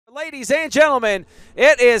Ladies and gentlemen,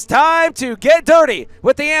 it is time to get dirty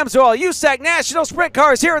with the Amsoil USAC National Sprint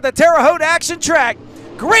Cars here at the Terre, Haute Action Track.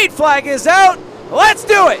 Green flag is out. Let's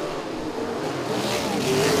do it.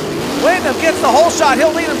 Wyndham gets the whole shot.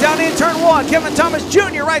 He'll lead him down in turn one. Kevin Thomas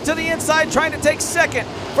Jr. right to the inside, trying to take second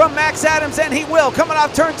from Max Adams, and he will. Coming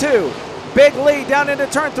off turn two. Big lead down into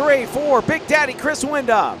turn three for Big Daddy Chris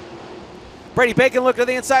Wyndham. Brady Bacon looking to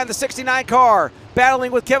the inside of the 69 car,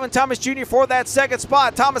 battling with Kevin Thomas Jr. for that second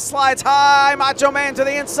spot. Thomas slides high, Macho Man to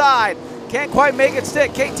the inside. Can't quite make it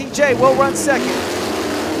stick. KTJ will run second.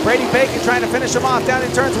 Brady Bacon trying to finish him off down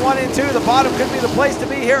in turns one and two. The bottom could be the place to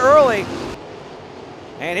be here early.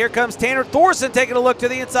 And here comes Tanner Thorson taking a look to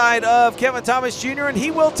the inside of Kevin Thomas Jr., and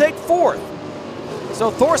he will take fourth.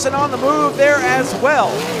 So Thorson on the move there as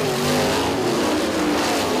well.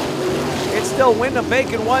 It's still Wyndham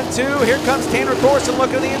Bacon 1-2. Here comes Tanner Thorson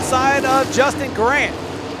looking to the inside of Justin Grant.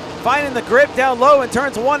 Finding the grip down low in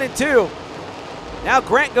turns one and two. Now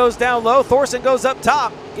Grant goes down low. Thorson goes up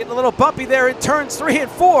top. Getting a little bumpy there in turns three and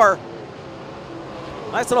four.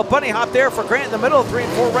 Nice little bunny hop there for Grant in the middle of three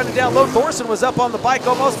and four, running down low. Thorson was up on the bike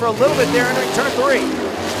almost for a little bit there entering turn three.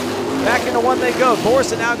 Back into one they go.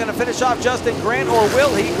 Thorson now going to finish off Justin Grant, or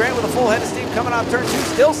will he? Grant with a full head of steam coming off turn two,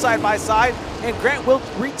 still side by side, and Grant will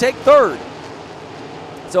retake third.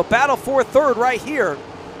 So battle for third right here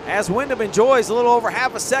as Wyndham enjoys a little over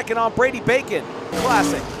half a second on Brady Bacon.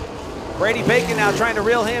 Classic. Brady Bacon now trying to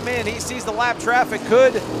reel him in. He sees the lap traffic.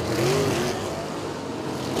 Could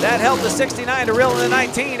that help the 69 to reel in the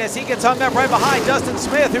 19 as he gets hung up right behind Dustin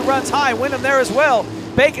Smith, who runs high. Wyndham there as well.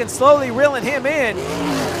 Bacon slowly reeling him in.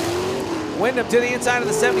 Wyndham to the inside of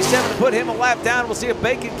the 77 to put him a lap down. We'll see if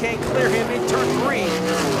Bacon can clear him in turn three.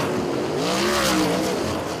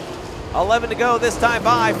 11 to go this time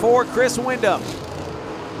by for Chris Wyndham.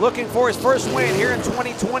 Looking for his first win here in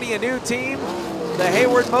 2020, a new team, the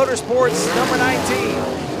Hayward Motorsports number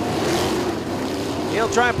 19. He'll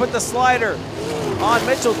try and put the slider on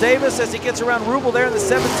Mitchell Davis as he gets around Rubel there in the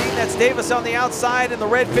 17. That's Davis on the outside in the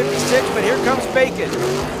red 56, but here comes Bacon.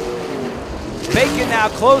 Bacon now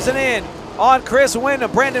closing in on Chris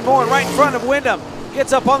Wyndham. Brandon Moore right in front of Wyndham.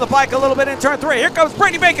 Gets up on the bike a little bit in turn three. Here comes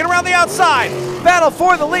Brady Bacon around the outside. Battle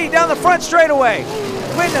for the lead down the front straightaway.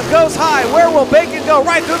 Wyndham goes high. Where will Bacon go?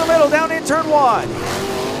 Right through the middle down in turn one.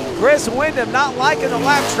 Chris Wyndham not liking the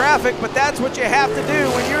lap traffic, but that's what you have to do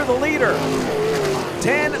when you're the leader.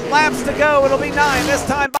 10 laps to go. It'll be 9 this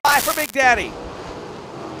time by for Big Daddy.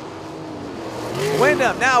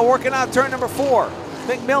 Wyndham now working on turn number 4.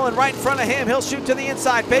 McMillan right in front of him. He'll shoot to the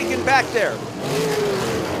inside. Bacon back there.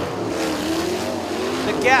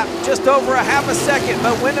 The gap just over a half a second,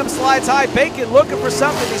 but Wyndham slides high. Bacon looking for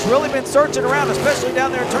something. He's really been searching around, especially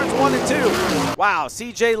down there in turns 1 and 2. Wow,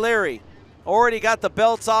 CJ Larry already got the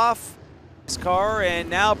belts off his car, and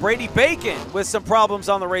now Brady Bacon with some problems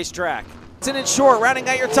on the racetrack. In short, rounding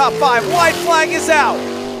out your top 5. White flag is out.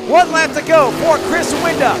 1 lap to go for Chris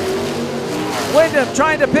Wyndham. Wyndham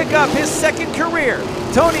trying to pick up his second career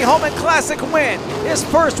Tony Hulman Classic win. His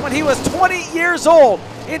first when he was 20 years old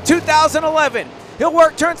in 2011. He'll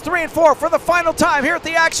work turns 3 and 4 for the final time here at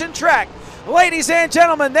the action track. Ladies and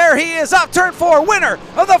gentlemen, there he is off turn 4. Winner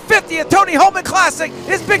of the 50th Tony Hulman Classic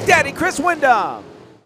is Big Daddy Chris Wyndham.